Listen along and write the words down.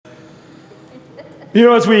You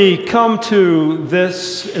know, as we come to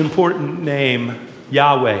this important name,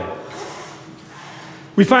 Yahweh,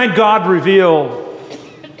 we find God reveal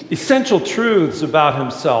essential truths about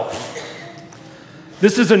himself.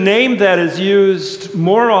 This is a name that is used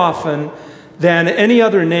more often than any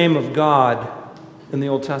other name of God in the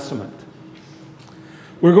Old Testament.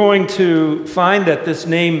 We're going to find that this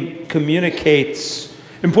name communicates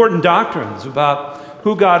important doctrines about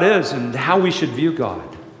who God is and how we should view God.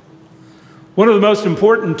 One of the most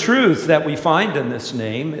important truths that we find in this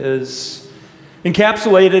name is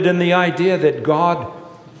encapsulated in the idea that God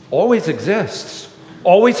always exists,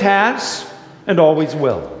 always has, and always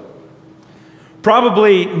will.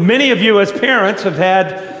 Probably many of you as parents have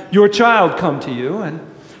had your child come to you and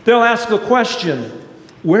they'll ask the question,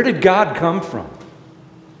 where did God come from?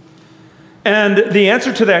 And the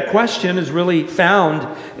answer to that question is really found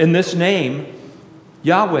in this name,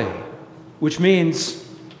 Yahweh, which means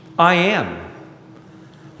I am.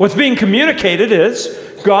 What's being communicated is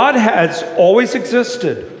God has always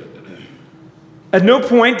existed. At no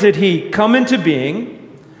point did he come into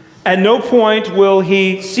being. At no point will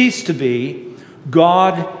he cease to be.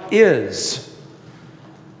 God is.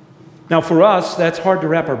 Now for us, that's hard to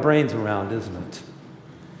wrap our brains around, isn't it?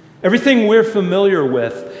 Everything we're familiar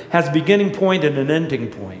with has a beginning point and an ending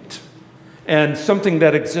point, and something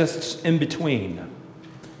that exists in between.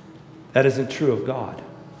 That isn't true of God.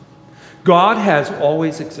 God has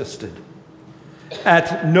always existed.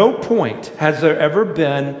 At no point has there ever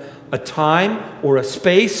been a time or a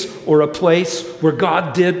space or a place where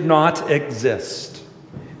God did not exist.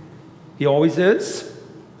 He always is.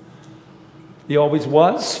 He always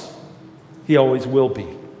was. He always will be.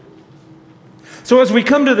 So as we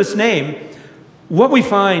come to this name, what we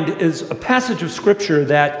find is a passage of Scripture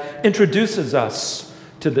that introduces us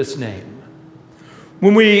to this name.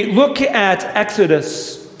 When we look at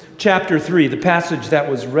Exodus chapter 3, the passage that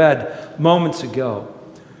was read moments ago,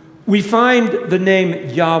 we find the name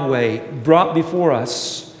Yahweh brought before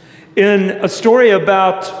us in a story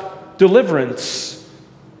about deliverance.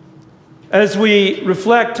 As we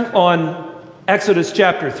reflect on Exodus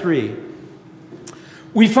chapter 3,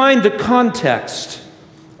 we find the context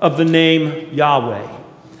of the name Yahweh.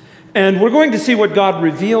 And we're going to see what God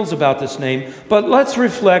reveals about this name, but let's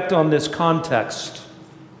reflect on this context.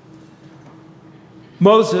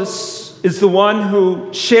 Moses is the one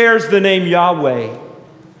who shares the name Yahweh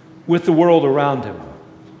with the world around him.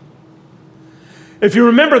 If you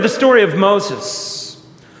remember the story of Moses,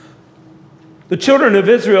 the children of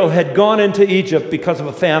Israel had gone into Egypt because of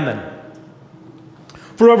a famine.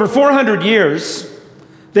 For over 400 years,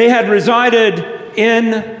 they had resided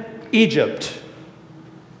in Egypt.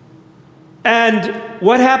 And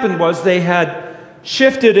what happened was they had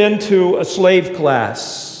shifted into a slave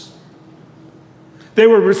class. They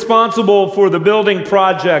were responsible for the building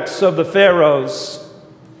projects of the pharaohs.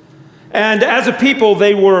 And as a people,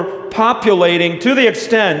 they were populating to the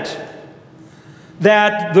extent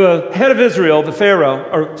that the head of Israel, the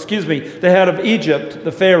head of Egypt,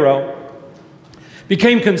 the Pharaoh,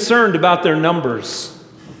 became concerned about their numbers.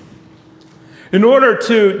 In order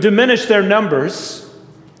to diminish their numbers,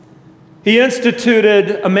 he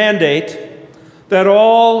instituted a mandate that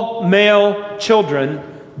all male children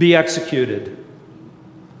be executed.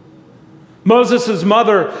 Moses'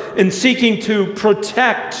 mother, in seeking to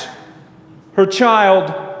protect her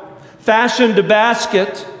child, fashioned a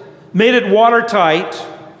basket, made it watertight,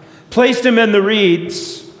 placed him in the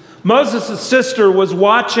reeds. Moses' sister was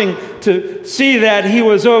watching to see that he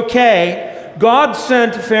was okay. God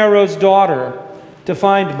sent Pharaoh's daughter to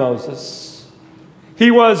find Moses. He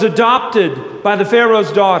was adopted by the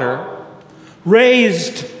Pharaoh's daughter,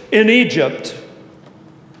 raised in Egypt,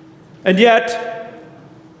 and yet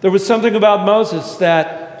there was something about Moses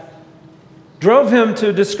that drove him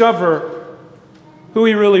to discover who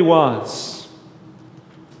he really was.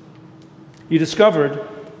 He discovered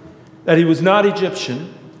that he was not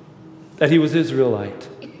Egyptian, that he was Israelite.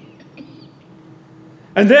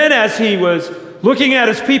 And then as he was looking at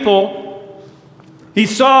his people, he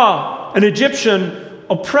saw an Egyptian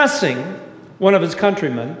oppressing one of his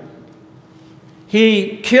countrymen.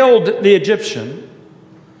 He killed the Egyptian,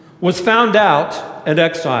 was found out, and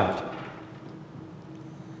exiled.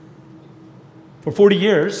 For 40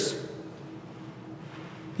 years,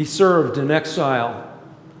 he served in exile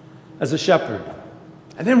as a shepherd.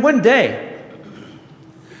 And then one day,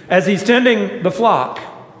 as he's tending the flock,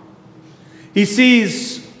 he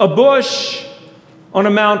sees a bush on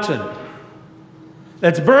a mountain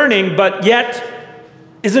that's burning, but yet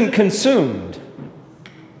isn't consumed.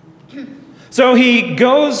 So he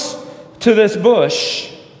goes to this bush,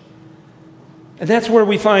 and that's where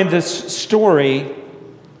we find this story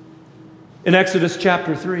in Exodus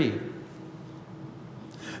chapter 3.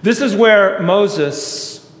 This is where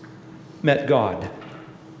Moses met God.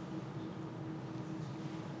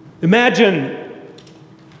 Imagine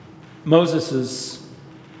Moses'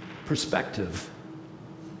 perspective.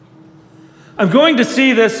 I'm going to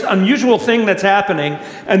see this unusual thing that's happening,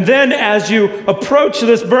 and then as you approach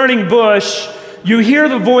this burning bush, you hear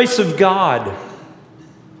the voice of God.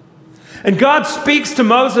 And God speaks to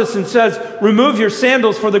Moses and says, "Remove your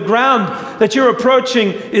sandals, for the ground that you're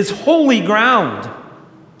approaching is holy ground."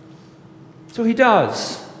 So he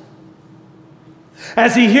does.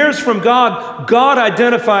 As he hears from God, God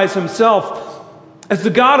identifies himself as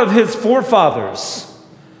the God of his forefathers,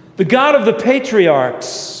 the God of the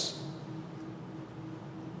patriarchs.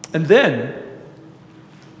 And then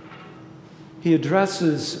he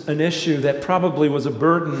addresses an issue that probably was a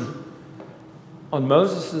burden on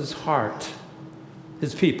Moses' heart,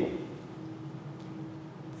 his people.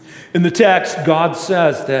 In the text, God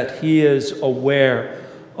says that he is aware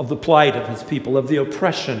of the plight of his people, of the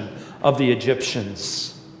oppression of the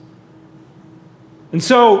Egyptians. And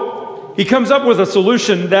so he comes up with a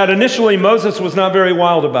solution that initially Moses was not very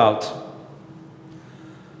wild about.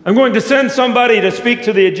 I'm going to send somebody to speak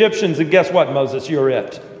to the Egyptians, and guess what, Moses? You're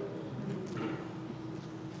it.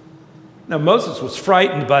 Now, Moses was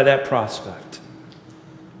frightened by that prospect.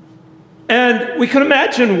 And we can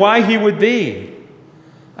imagine why he would be.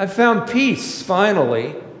 I've found peace,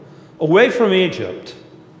 finally, away from Egypt.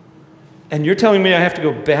 And you're telling me I have to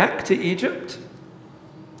go back to Egypt?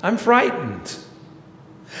 I'm frightened.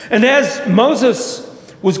 And as Moses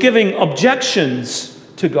was giving objections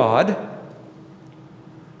to God,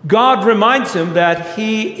 God reminds him that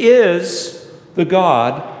he is the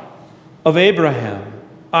God of Abraham,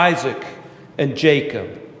 Isaac, and Jacob,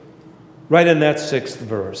 right in that 6th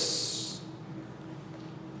verse.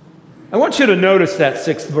 I want you to notice that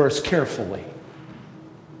 6th verse carefully.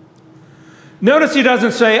 Notice he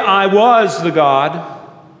doesn't say, "I was the God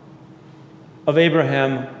of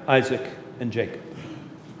Abraham, Isaac, and Jacob."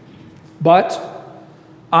 But,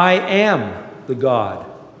 "I am the God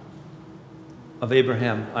of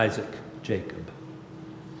Abraham, Isaac, Jacob."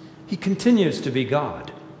 He continues to be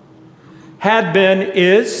God. Had been,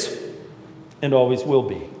 is, and always will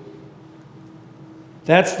be.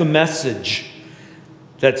 That's the message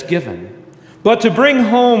that's given. But to bring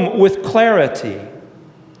home with clarity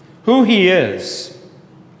who he is,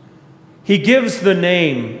 he gives the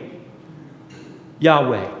name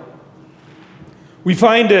Yahweh. We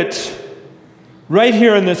find it right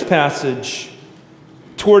here in this passage,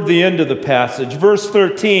 toward the end of the passage. Verse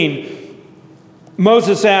 13,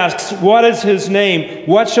 Moses asks, "What is his name?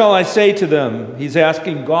 What shall I say to them?" He's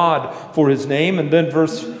asking God for his name. And then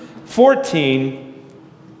verse 14,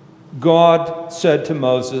 God said to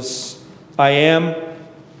Moses, "I am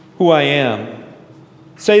who I am.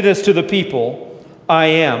 Say this to the people, I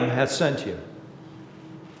am has sent you."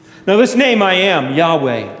 Now this name, I am,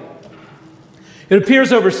 Yahweh, it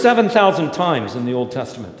appears over 7,000 times in the Old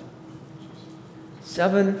Testament.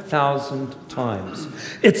 7,000 times.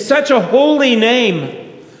 It's such a holy name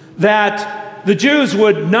that the Jews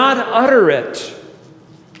would not utter it.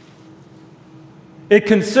 It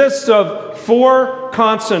consists of 4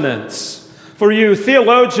 consonants. For you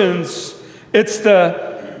theologians, it's the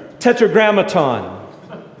Tetragrammaton.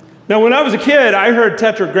 Now, when I was a kid, I heard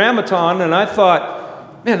Tetragrammaton, and I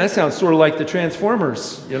thought, man, that sounds sort of like the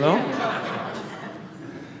Transformers, you know?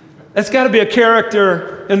 That's got to be a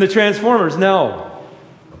character in the Transformers. No.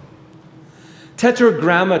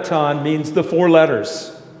 Tetragrammaton means the 4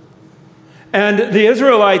 letters. And the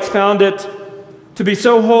Israelites found it to be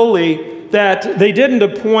so holy that they didn't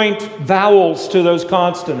appoint vowels to those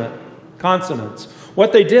consonants.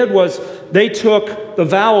 What they did was they took the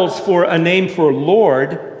vowels for a name for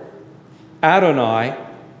Lord, Adonai,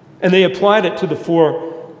 and they applied it to the 4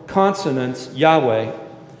 consonants, Yahweh.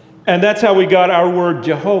 And that's how we got our word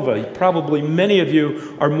Jehovah. Probably many of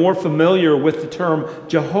you are more familiar with the term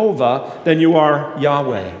Jehovah than you are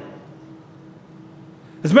Yahweh.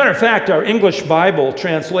 As a matter of fact, our English Bible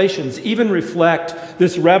translations even reflect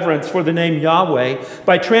this reverence for the name Yahweh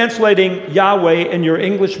by translating Yahweh in your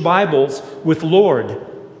English Bibles with Lord.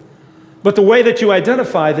 But the way that you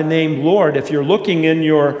identify the name Lord, if you're looking in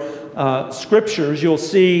your scriptures, you'll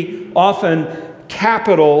see often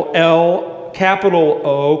capital L, capital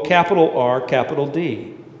O, capital R, capital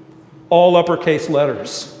D. All uppercase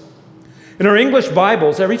letters. In our English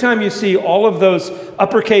Bibles, every time you see all of those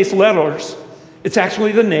uppercase letters, it's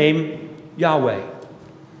actually the name Yahweh.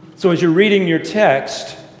 So as you're reading your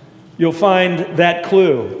text, you'll find that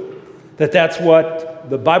clue, that that's what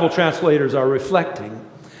the Bible translators are reflecting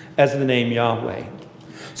as the name Yahweh.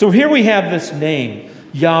 So here we have this name,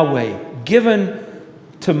 Yahweh, given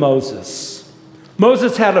to Moses.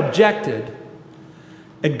 Moses had objected,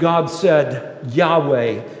 and God said,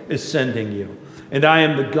 Yahweh is sending you, and I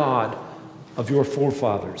am the God of your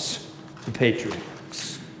forefathers, the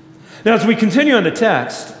patriarchs. Now, as we continue in the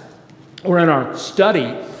text, or in our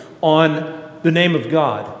study on the name of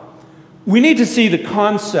God, we need to see the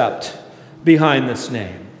concept behind this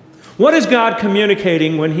name. What is God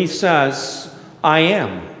communicating when he says, I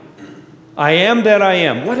am? I am that I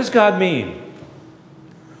am. What does God mean?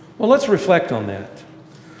 Well, let's reflect on that.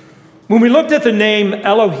 When we looked at the name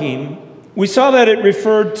Elohim, we saw that it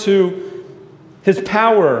referred to his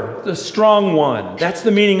power, the strong one. That's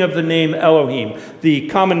the meaning of the name Elohim, the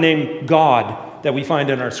common name God that we find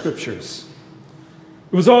in our scriptures.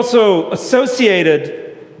 It was also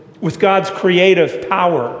associated with God's creative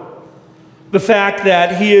power, the fact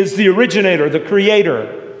that he is the originator, the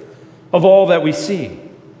creator of all that we see.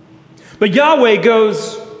 But Yahweh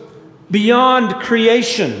goes beyond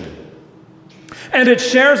creation, and it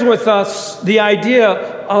shares with us the idea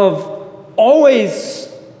of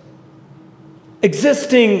always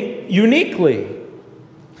existing uniquely.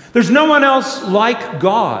 There's no one else like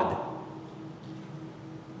God.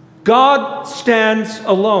 God stands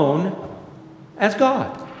alone as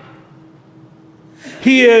God.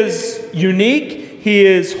 He is unique. He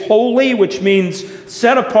is holy, which means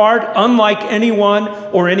set apart, unlike anyone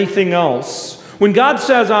or anything else. When God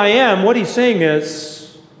says, I am, what he's saying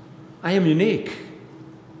is, I am unique.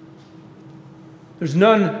 There's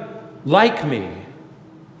none like me.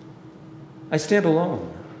 I stand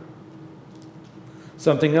alone.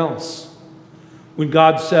 Something else. When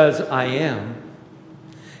God says, I am,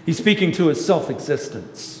 he's speaking to his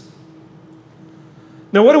self-existence.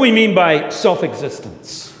 Now, what do we mean by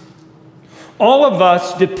self-existence? All of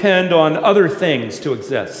us depend on other things to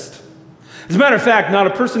exist. As a matter of fact, not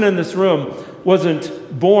a person in this room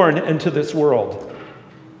wasn't born into this world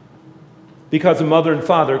because a mother and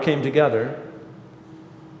father came together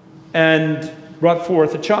and brought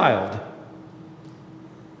forth a child.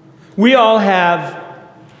 We all have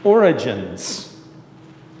origins.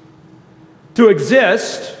 To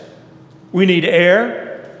exist, we need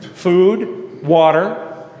air, food,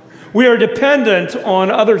 water. We are dependent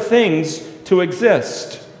on other things to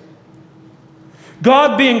exist.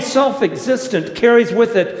 God, being self-existent, carries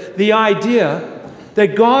with it the idea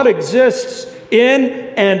that God exists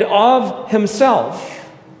in and of himself.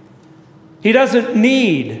 He doesn't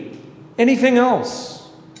need anything else.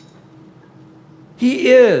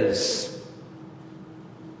 He is.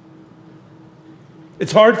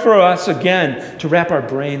 It's hard for us, again, to wrap our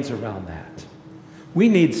brains around that. We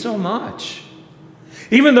need so much.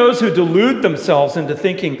 Even those who delude themselves into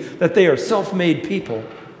thinking that they are self-made people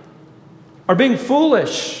are being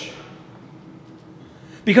foolish.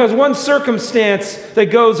 Because one circumstance that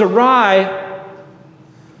goes awry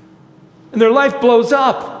and their life blows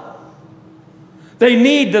up. They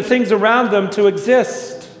need the things around them to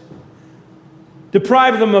exist.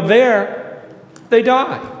 Deprive them of air, they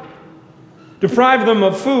die. Deprive them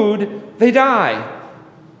of food, they die.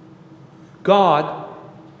 God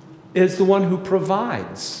is the one who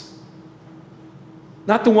provides,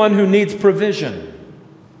 not the one who needs provision.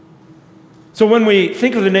 So when we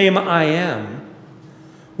think of the name I am,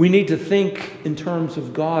 we need to think in terms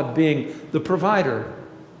of God being the provider,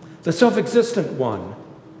 the self-existent one,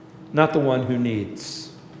 not the one who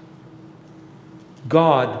needs.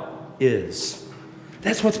 God is.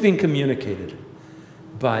 That's what's being communicated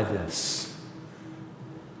by this.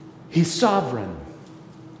 He's sovereign.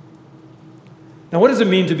 Now, what does it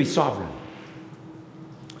mean to be sovereign?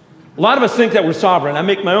 A lot of us think that we're sovereign. I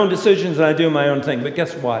make my own decisions and I do my own thing. But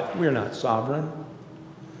guess what? We're not sovereign.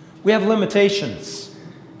 We have limitations.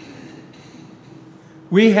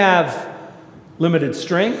 We have limited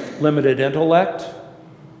strength, limited intellect.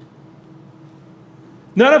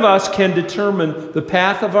 None of us can determine the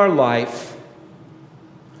path of our life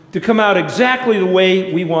to come out exactly the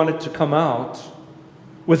way we want it to come out,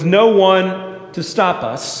 with no one to stop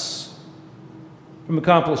us from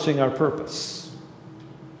accomplishing our purpose.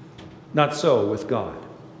 Not so with God.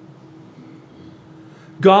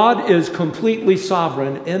 God is completely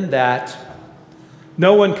sovereign in that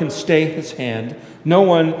no one can stay his hand. No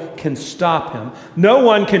one can stop him. No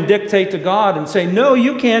one can dictate to God and say, no,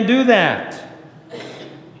 you can't do that.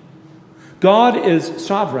 God is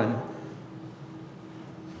sovereign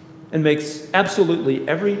and makes absolutely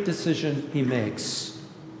every decision he makes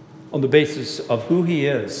on the basis of who he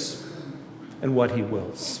is and what he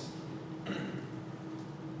wills.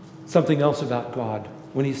 Something else about God.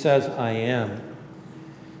 When he says, I am,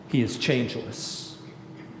 he is changeless.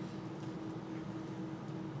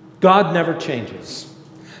 God never changes.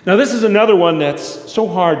 Now, this is another one that's so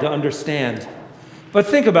hard to understand. But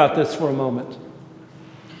think about this for a moment.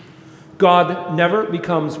 God never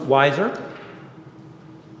becomes wiser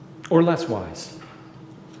or less wise.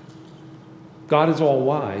 God is all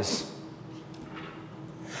wise.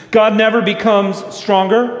 God never becomes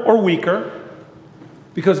stronger or weaker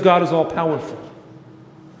because God is all powerful.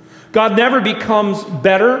 God never becomes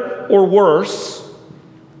better or worse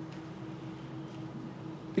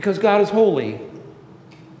because God is holy.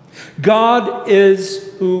 God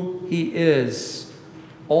is who He is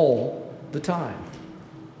all the time.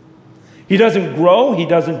 He doesn't grow, He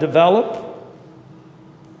doesn't develop,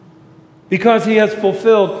 because He has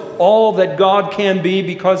fulfilled all that God can be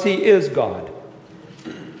because He is God.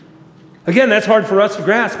 Again, that's hard for us to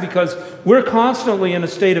grasp because we're constantly in a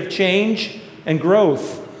state of change and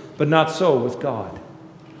growth, but not so with God.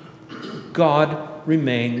 God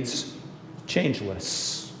remains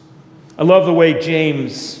changeless. I love the way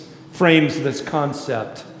James frames this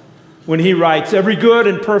concept when he writes, "Every good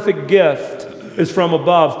and perfect gift is from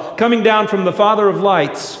above, coming down from the Father of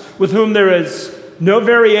lights, with whom there is no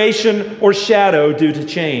variation or shadow due to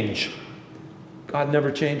change." God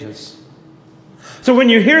never changes. So when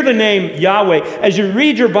you hear the name Yahweh, as you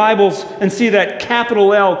read your Bibles and see that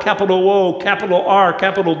capital L, capital O, capital R,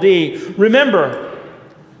 capital D, remember,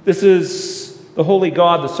 this is the holy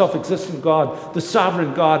God, the self-existent God, the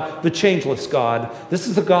sovereign God, the changeless God. This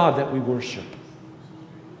is the God that we worship.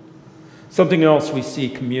 Something else we see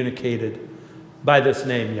communicated by this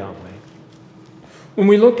name Yahweh. When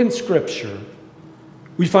we look in Scripture,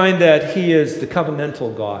 we find that He is the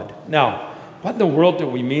covenantal God. Now, what in the world do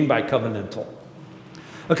we mean by covenantal?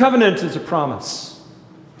 A covenant is a promise.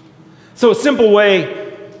 So a simple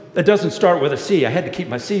way, that doesn't start with a C. I had to keep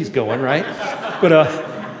my C's going, right? But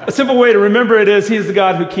a simple way to remember it is He's the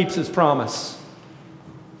God who keeps His promise.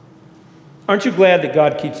 Aren't you glad that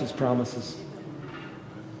God keeps His promises?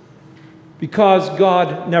 Because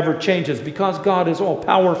God never changes, because God is all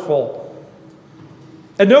powerful.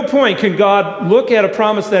 At no point can God look at a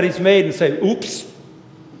promise that He's made and say, "Oops,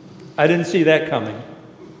 I didn't see that coming."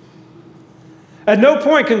 At no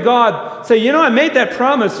point can God say, "I made that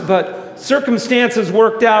promise, but circumstances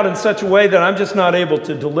worked out in such a way that I'm just not able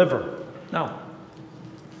to deliver." No.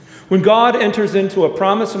 When God enters into a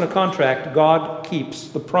promise and a contract, God keeps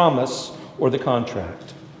the promise or the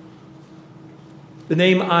contract. The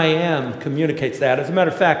name I Am communicates that. As a matter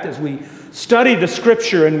of fact, as we study the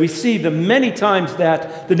Scripture and we see the many times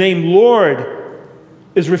that the name Lord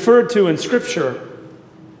is referred to in Scripture,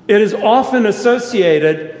 it is often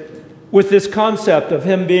associated with this concept of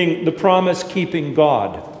Him being the promise-keeping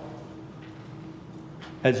God.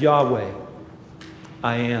 As Yahweh,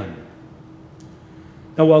 I Am.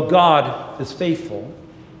 Now, while God is faithful,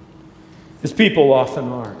 His people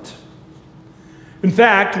often aren't. In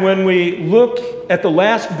fact, when we look at the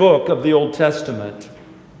last book of the Old Testament,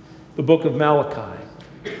 the book of Malachi,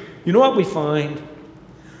 you know what we find?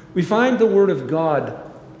 We find the Word of God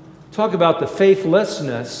talk about the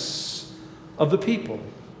faithlessness of the people.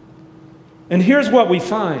 And here's what we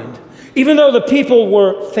find. Even though the people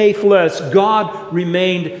were faithless, God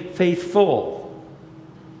remained faithful.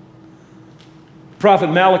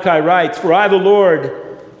 Prophet Malachi writes, "For I, the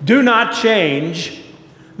Lord, do not change.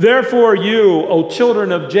 Therefore you, O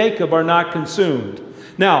children of Jacob, are not consumed."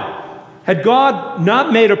 Now, had God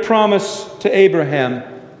not made a promise to Abraham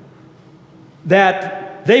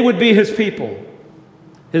that they would be His people,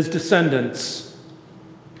 His descendants,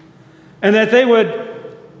 and that they would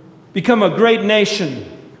become a great nation,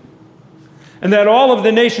 and that all of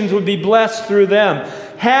the nations would be blessed through them,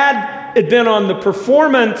 had it been on the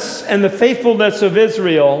performance and the faithfulness of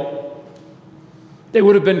Israel, they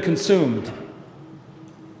would have been consumed.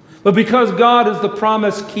 But because God is the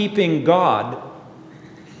promise-keeping God,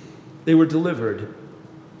 they were delivered.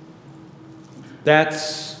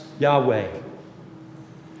 That's Yahweh,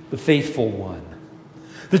 the faithful one.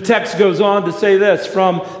 The text goes on to say this,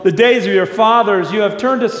 "From the days of your fathers you have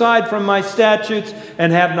turned aside from my statutes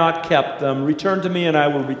and have not kept them. Return to me and I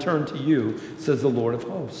will return to you, says the Lord of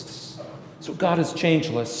hosts." So God is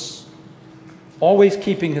changeless, always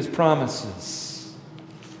keeping His promises.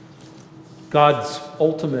 God's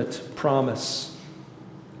ultimate promise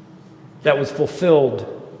that was fulfilled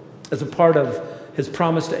as a part of His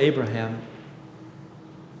promise to Abraham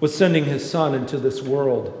was sending His Son into this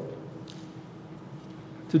world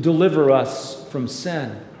to deliver us from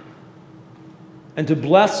sin and to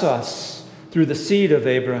bless us through the seed of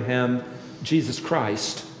Abraham, Jesus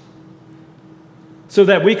Christ, so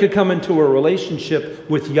that we could come into a relationship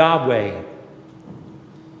with Yahweh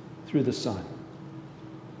through the Son.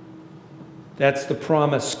 That's the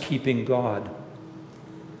promise-keeping God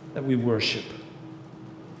that we worship.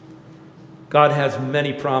 God has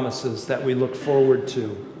many promises that we look forward to.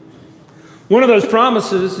 One of those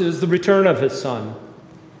promises is the return of his Son.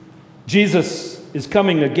 Jesus is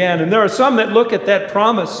coming again, and there are some that look at that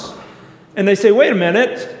promise and they say, wait a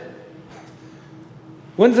minute,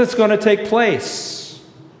 when's this going to take place?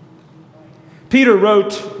 Peter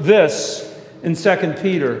wrote this in 2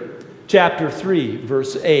 Peter chapter 3,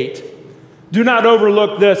 verse 8. Do not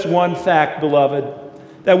overlook this one fact, beloved,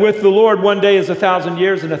 that with the Lord 1 day is 1,000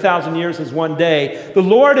 years, and 1,000 years is 1 day. The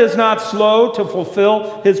Lord is not slow to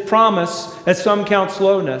fulfill his promise, as some count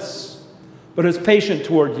slowness, but is patient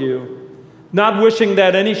toward you, not wishing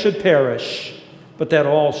that any should perish, but that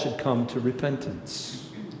all should come to repentance.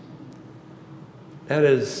 That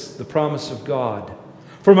is the promise of God.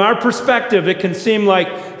 From our perspective, it can seem like,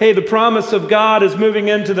 hey, the promise of God is moving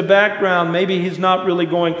into the background. Maybe he's not really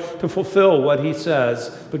going to fulfill what he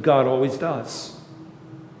says, but God always does.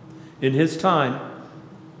 In his time,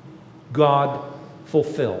 God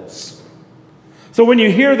fulfills. So when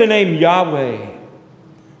you hear the name Yahweh,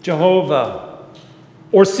 Jehovah,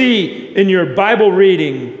 or see in your Bible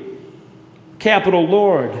reading, capital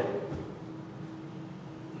Lord,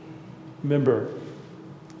 remember,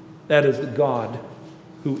 that is the God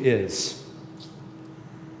who is.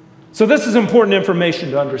 So this is important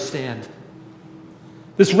information to understand.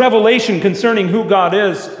 This revelation concerning who God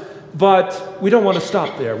is, but we don't want to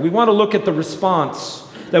stop there. We want to look at the response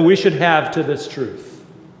that we should have to this truth.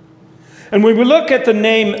 And when we look at the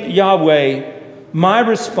name Yahweh, my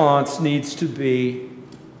response needs to be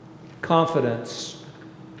confidence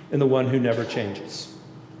in the one who never changes.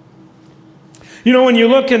 You know, when you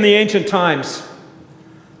look in the ancient times,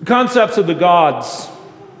 the concepts of the gods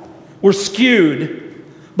were skewed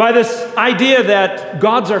by this idea that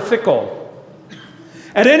gods are fickle.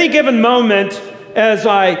 At any given moment, as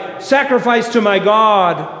I sacrifice to my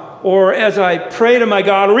God, or as I pray to my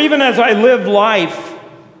God, or even as I live life,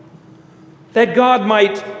 that God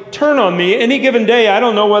might turn on me any given day. I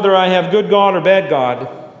don't know whether I have good God or bad God.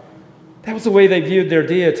 That was the way they viewed their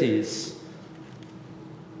deities.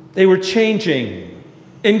 They were changing,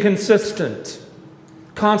 inconsistent,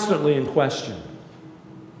 constantly in question.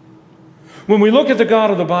 When we look at the God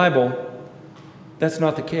of the Bible, that's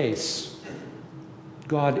not the case.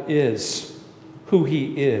 God is who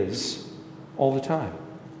he is all the time.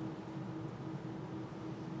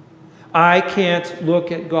 I can't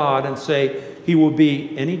look at God and say he will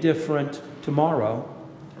be any different tomorrow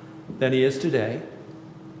than he is today.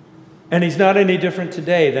 And he's not any different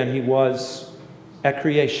today than he was at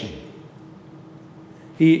creation.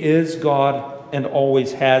 He is God and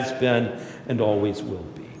always has been and always will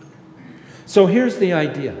be. So here's the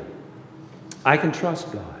idea. I can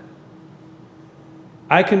trust God.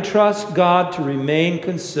 I can trust God to remain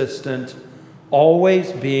consistent,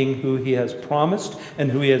 always being who he has promised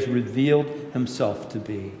and who he has revealed himself to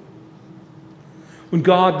be. When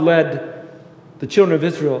God led the children of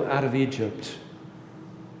Israel out of Egypt,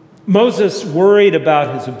 Moses worried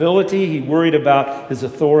about his ability, he worried about his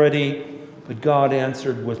authority, but God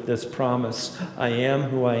answered with this promise, I am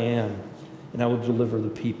who I am, and I will deliver the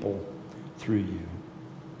people through you.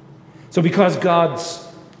 So because God's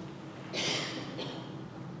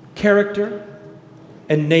character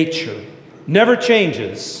and nature never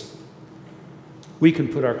changes, we can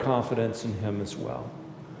put our confidence in him as well.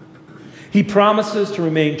 He promises to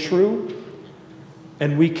remain true,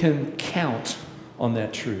 and we can count on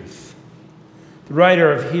that truth. The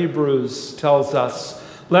writer of Hebrews tells us,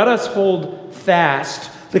 let us hold fast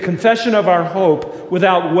the confession of our hope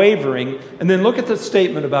without wavering, and then look at the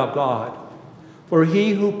statement about God. For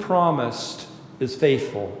he who promised is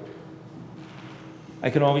faithful. I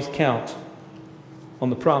can always count on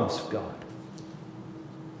the promise of God.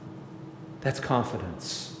 That's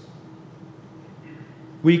confidence.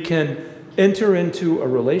 We can enter into a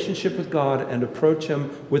relationship with God and approach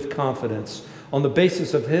him with confidence on the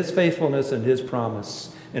basis of his faithfulness and his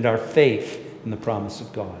promise and our faith in the promise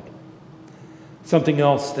of God. Something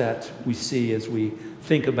else that we see as we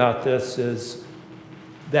think about this is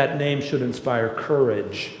that name should inspire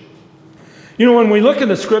courage. You know, when we look in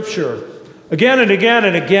the scripture, again and again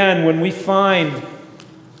and again, when we find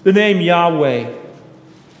the name Yahweh,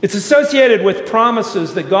 it's associated with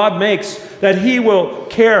promises that God makes that he will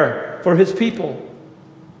care for his people.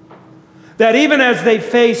 That even as they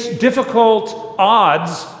face difficult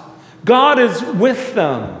odds, God is with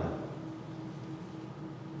them.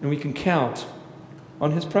 And we can count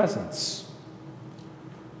on his presence.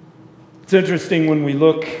 It's interesting when we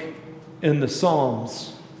look in the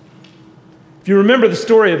Psalms. If you remember the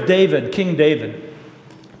story of David, King David,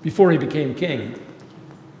 before he became king.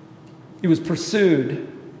 He was pursued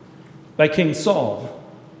by King Saul.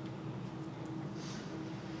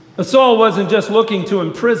 Now, Saul wasn't just looking to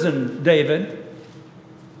imprison David.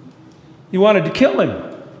 He wanted to kill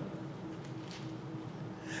him.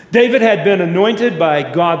 David had been anointed by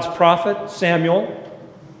God's prophet, Samuel.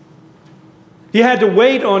 He had to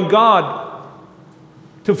wait on God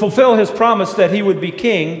to fulfill his promise that he would be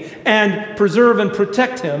king and preserve and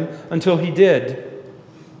protect him until he did.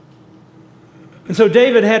 And so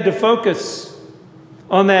David had to focus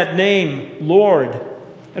on that name, Lord,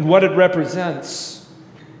 and what it represents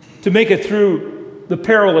to make it through the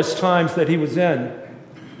perilous times that he was in,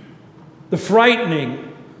 the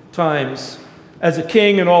frightening times as a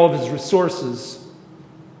king and all of his resources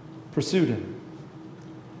pursued him.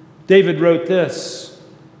 David wrote this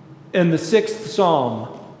in the 6th Psalm,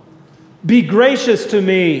 "Be gracious to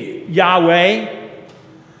me, Yahweh,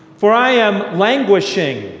 for I am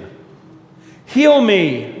languishing. Heal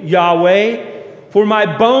me, Yahweh, for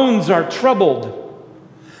my bones are troubled.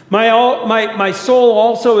 My soul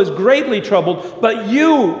also is greatly troubled. But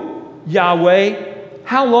you, Yahweh,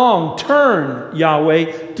 how long? Turn,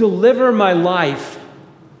 Yahweh, deliver my life.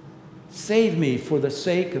 Save me for the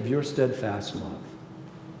sake of your steadfast love."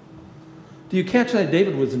 Do you catch that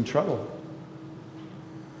David was in trouble?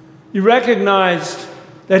 He recognized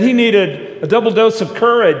that he needed a double dose of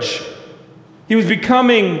courage. He was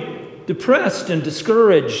becoming depressed and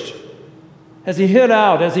discouraged as he hid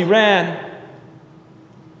out, as he ran.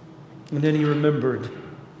 And then he remembered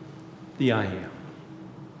the I am.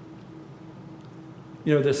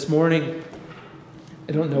 You know, this morning,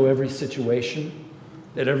 I don't know every situation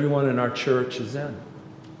that everyone in our church is in.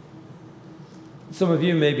 Some of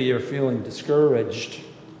you maybe are feeling discouraged,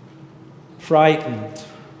 frightened,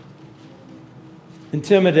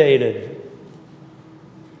 intimidated,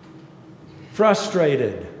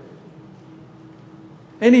 frustrated,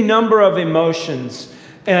 any number of emotions.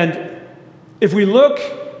 And if we look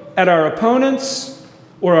at our opponents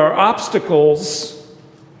or our obstacles,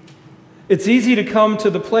 it's easy to come to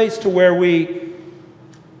the place to where we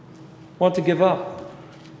want to give up.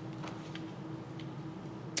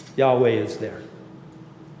 Yahweh is there.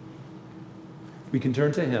 We can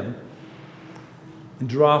turn to him and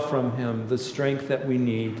draw from him the strength that we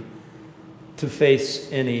need to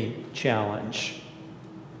face any challenge,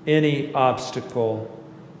 any obstacle,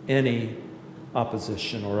 any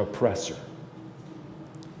opposition or oppressor.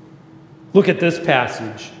 Look at this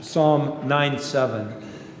passage, Psalm 9:7.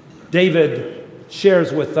 David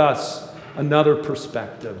shares with us another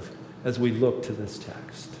perspective as we look to this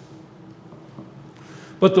text.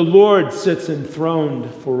 "But the Lord sits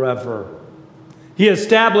enthroned forever. He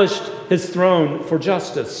established his throne for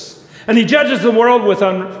justice. And he judges the world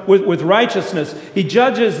with righteousness. He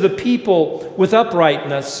judges the people with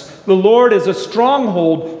uprightness. The Lord is a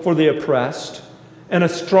stronghold for the oppressed and a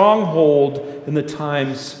stronghold in the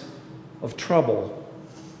times of trouble."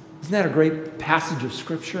 Isn't that a great passage of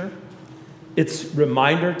Scripture? It's a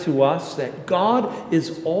reminder to us that God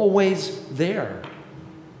is always there.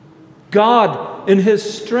 God, in his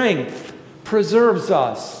strength, preserves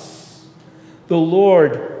us. The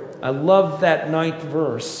Lord, I love that 9th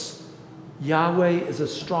verse. Yahweh is a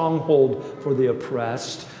stronghold for the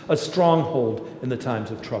oppressed, a stronghold in the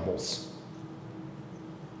times of troubles.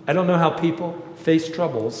 I don't know how people face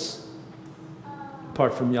troubles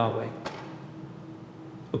apart from Yahweh,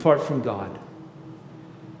 apart from God.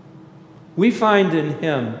 We find in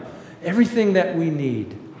him everything that we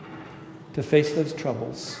need to face those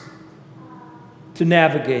troubles, to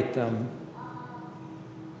navigate them,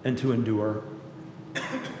 and to endure.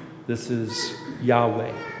 This is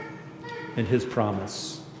Yahweh and his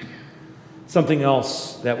promise. Something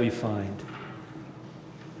else that we find.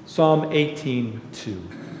 Psalm 18:2.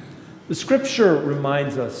 The Scripture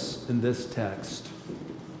reminds us in this text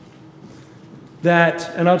that,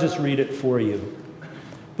 and I'll just read it for you.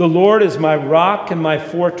 "The Lord is my rock and my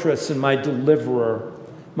fortress and my deliverer,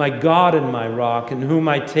 my God and my rock, in whom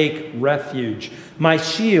I take refuge, my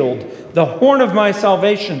shield, the horn of my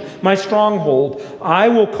salvation, my stronghold. I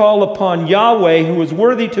will call upon Yahweh, who is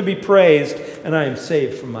worthy to be praised, and I am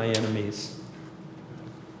saved from my enemies."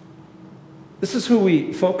 This is who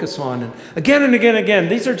we focus on. And again and again and again,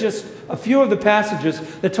 these are just a few of the passages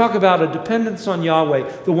that talk about a dependence on Yahweh,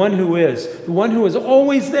 the one who is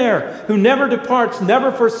always there, who never departs,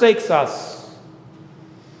 never forsakes us.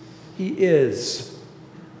 He is,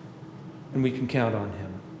 and we can count on him.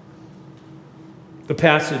 The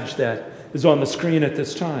passage that is on the screen at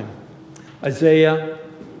this time, Isaiah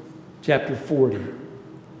chapter 40,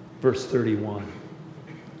 verse 31.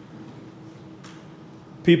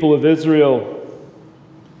 People of Israel,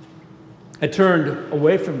 had turned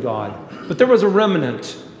away from God. But there was a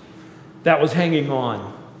remnant that was hanging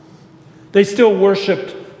on. They still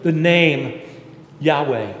worshiped the name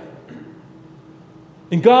Yahweh.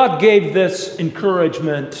 And God gave this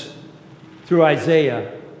encouragement through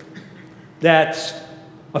Isaiah. That's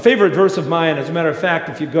a favorite verse of mine. As a matter of fact,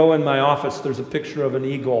 if you go in my office, there's a picture of an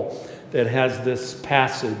eagle that has this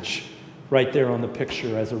passage right there on the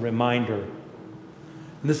picture as a reminder.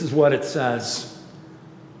 And this is what it says.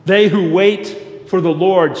 They who wait for the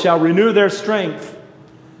Lord shall renew their strength.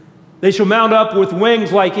 They shall mount up with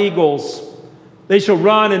wings like eagles. They shall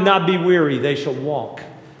run and not be weary. They shall walk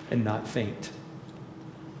and not faint.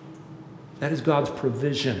 That is God's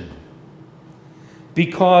provision.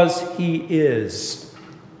 Because He is.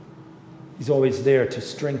 He's always there to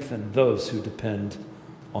strengthen those who depend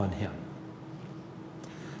on Him.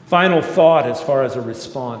 Final thought as far as a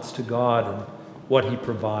response to God and what He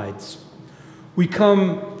provides. We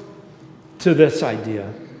come to this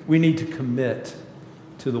idea. We need to commit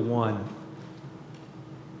to the one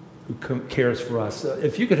who cares for us.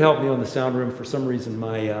 If you could help me on the sound room, for some reason,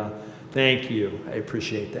 thank you. I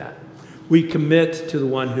appreciate that. We commit to the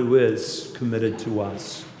one who is committed to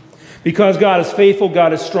us. Because God is faithful,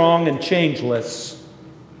 God is strong and changeless,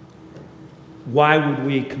 why would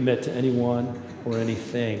we commit to anyone or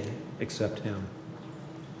anything except Him?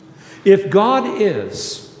 If God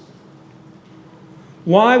is,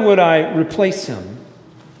 why would I replace Him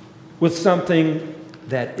with something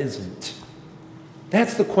that isn't?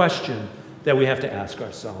 That's the question that we have to ask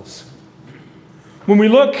ourselves. When we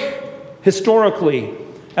look historically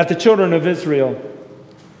at the children of Israel,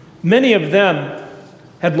 many of them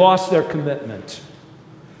had lost their commitment.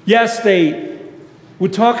 Yes, they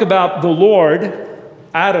would talk about the Lord,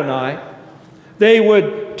 Adonai. They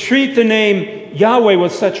would treat the name Yahweh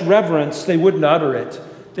with such reverence, they wouldn't utter it.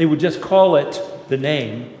 They would just call it the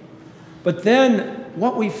name. But then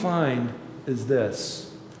what we find is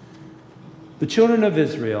this. The children of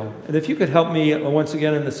Israel, and if you could help me once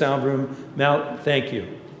again in the sound room, Mal, thank you.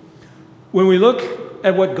 When we look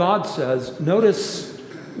at what God says, notice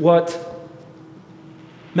what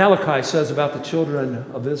Malachi says about the children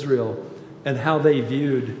of Israel and how they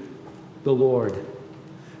viewed the Lord.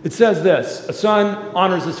 It says this, a son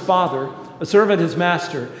honors his father, a servant his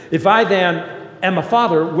master. If I then am a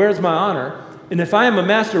father, where's my honor? And if I am a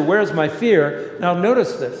master, where's my fear? Now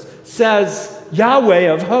notice this, says Yahweh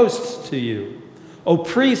of hosts to you, O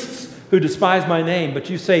priests who despise my name. But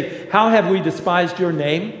you say, how have we despised your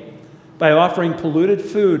name? By offering polluted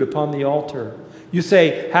food upon the altar. You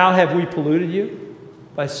say, how have we polluted you?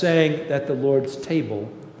 By saying that the Lord's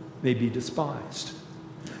table may be despised.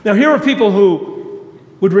 Now here are people who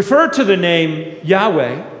would refer to the name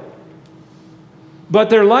Yahweh, but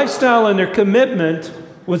their lifestyle and their commitment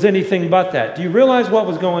was anything but that. Do you realize what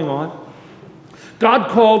was going on?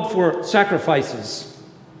 God called for sacrifices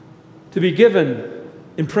to be given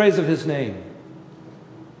in praise of His name.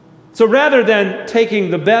 So rather than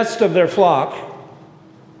taking the best of their flock,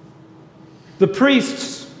 the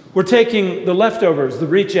priests were taking the leftovers, the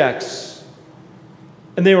rejects,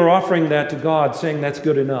 and they were offering that to God, saying that's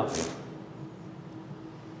good enough.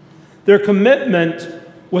 Their commitment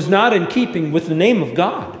was not in keeping with the name of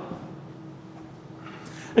God.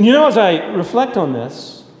 And you know, as I reflect on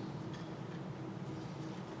this,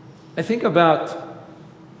 I think about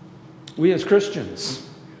we as Christians.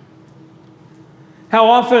 How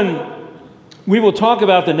often we will talk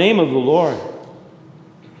about the name of the Lord.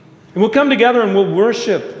 And we'll come together and we'll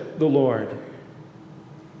worship the Lord.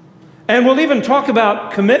 And we'll even talk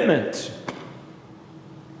about commitment.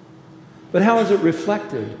 But how is it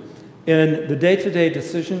reflected in the day-to-day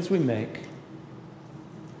decisions we make,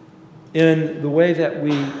 in the way that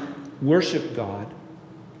we worship God,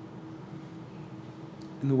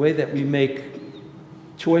 in the way that we make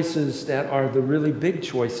choices that are the really big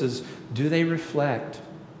choices? Do they reflect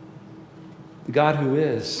the God who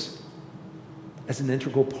is as an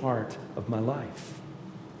integral part of my life?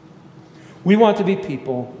 We want to be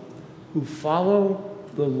people who follow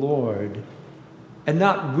the Lord and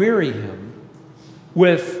not weary Him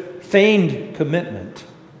with feigned commitment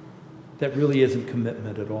that really isn't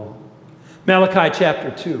commitment at all. Malachi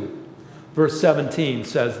chapter 2, verse 17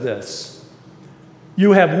 says this,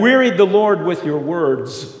 you have wearied the Lord with your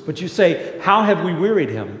words, but you say, how have we wearied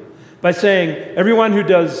Him? By saying, everyone who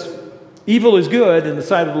does evil is good in the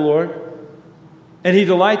sight of the Lord, and He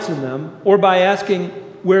delights in them, or by asking,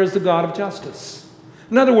 where is the God of justice?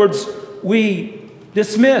 In other words, we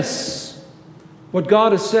dismiss what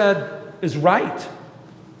God has said is right.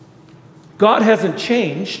 God hasn't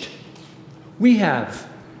changed. We have.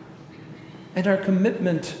 And our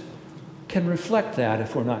commitment can reflect that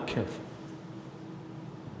if we're not careful.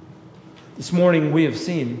 This morning we have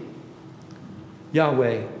seen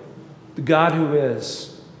Yahweh, the God who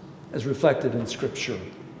is, as reflected in Scripture.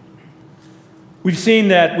 We've seen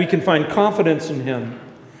that we can find confidence in Him,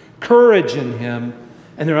 courage in Him,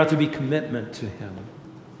 and there ought to be commitment to Him.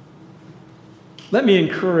 Let me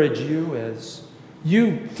encourage you as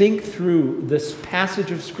you think through this passage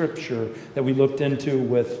of Scripture that we looked into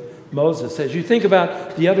with Moses, as you think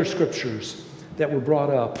about the other Scriptures that were brought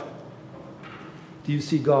up. Do you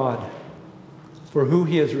see God for who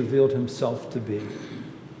He has revealed Himself to be?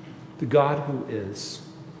 The God who is.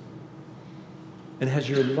 And has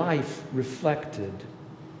your life reflected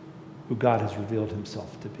who God has revealed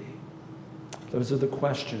Himself to be? Those are the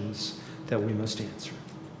questions that we must answer.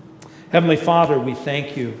 Heavenly Father, we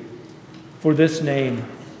thank You for this name.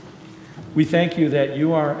 We thank You that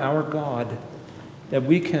You are our God, that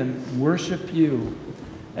we can worship You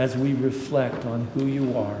as we reflect on who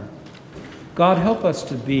You are. God, help us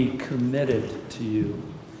to be committed to You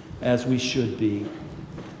as we should be.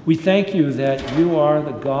 We thank You that You are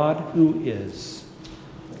the God who is,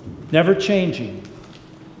 never changing,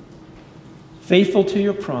 faithful to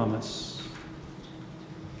Your promise,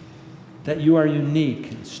 that You are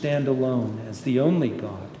unique and stand alone as the only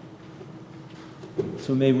God.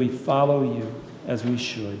 So may we follow You as we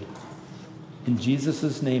should. In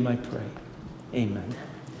Jesus' name I pray. Amen.